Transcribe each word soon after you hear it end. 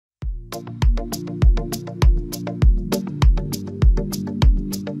Hi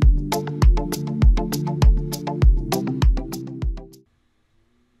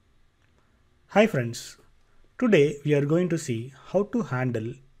friends, today we are going to see how to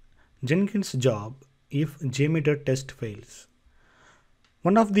handle Jenkins job if JMeter test fails.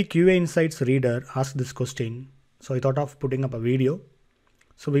 One of the QA Insights reader asked this question, so I thought of putting up a video.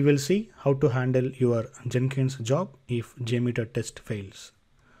 So we will see how to handle your Jenkins job if JMeter test fails.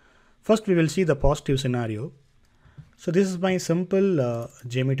 First we will see the positive scenario. So this is my simple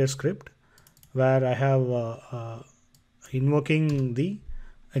JMeter script where I have invoking the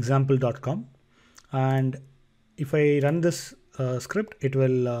example.com. And if I run this script, it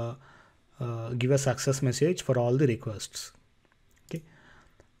will give a success message for all the requests. Okay,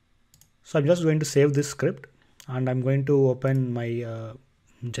 so I'm just going to save this script and I'm going to open my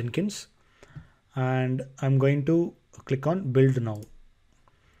Jenkins and I'm going to click on build now.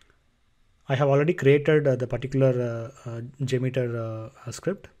 I have already created the particular JMeter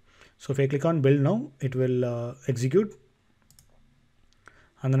script. So if I click on build now, it will execute.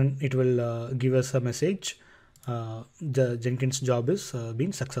 And then it will give us a message, the Jenkins job is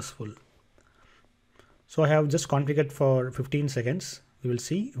been successful. So I have just configured for 15 seconds. We will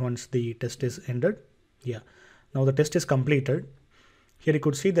see once the test is ended. Yeah, now the test is completed. Here you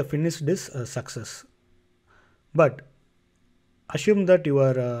could see the finished is success. But assume that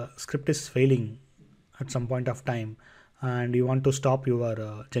your script is failing at some point of time and you want to stop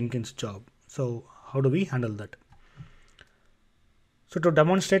your Jenkins job. So how do we handle that? So to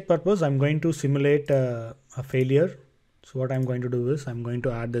demonstrate purpose, I'm going to simulate a failure. So what I'm going to do is I'm going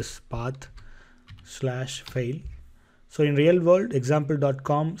to add this path /fail. So in real world,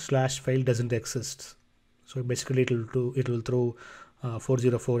 example.com/fail doesn't exist. So basically it will throw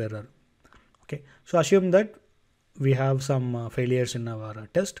 404 error. Okay. So assume that we have some failures in our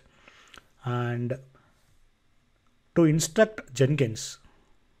test, and to instruct Jenkins,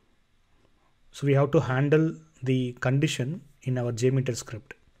 so we have to handle the condition in our JMeter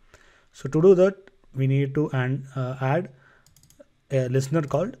script. So to do that, we need to add a listener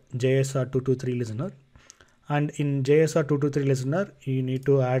called JSR223 listener. And in JSR223 listener, you need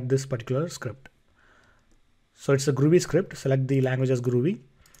to add this particular script. So it's a Groovy script. Select the language as Groovy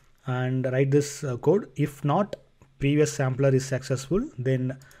and write this code. If not, previous sampler is successful,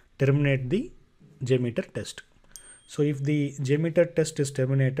 then terminate the JMeter test. So if the JMeter test is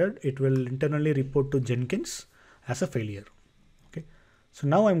terminated, it will internally report to Jenkins as a failure. Okay. So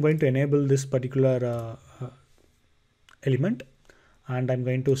now I'm going to enable this particular element and I'm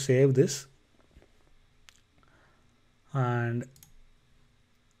going to save this and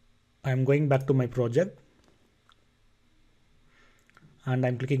I'm going back to my project and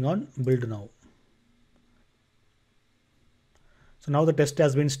I'm clicking on build now. So now the test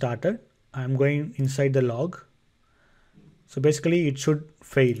has been started. I'm going inside the log. So basically it should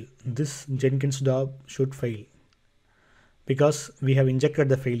fail. This Jenkins job should fail because we have injected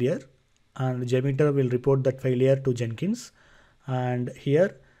the failure and JMeter will report that failure to Jenkins. And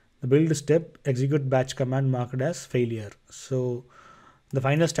here the build step execute batch command marked as failure. So the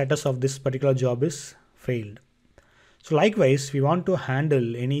final status of this particular job is failed. So likewise, we want to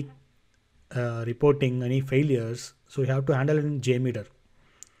handle any reporting any failures. So we have to handle it in JMeter.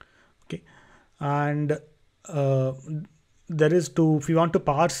 Okay. And if we want to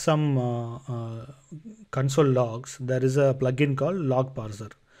parse some console logs, there is a plugin called log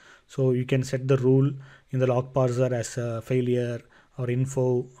parser. So you can set the rule in the log parser as a failure or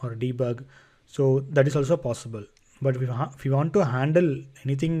info or debug. So that is also possible. But if you want to handle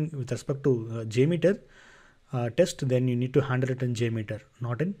anything with respect to JMeter test, then you need to handle it in JMeter,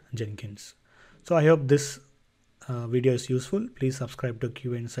 not in Jenkins. So I hope this video is useful. Please subscribe to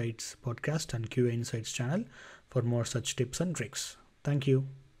QA Insights podcast and QA Insights channel for more such tips and tricks. Thank you.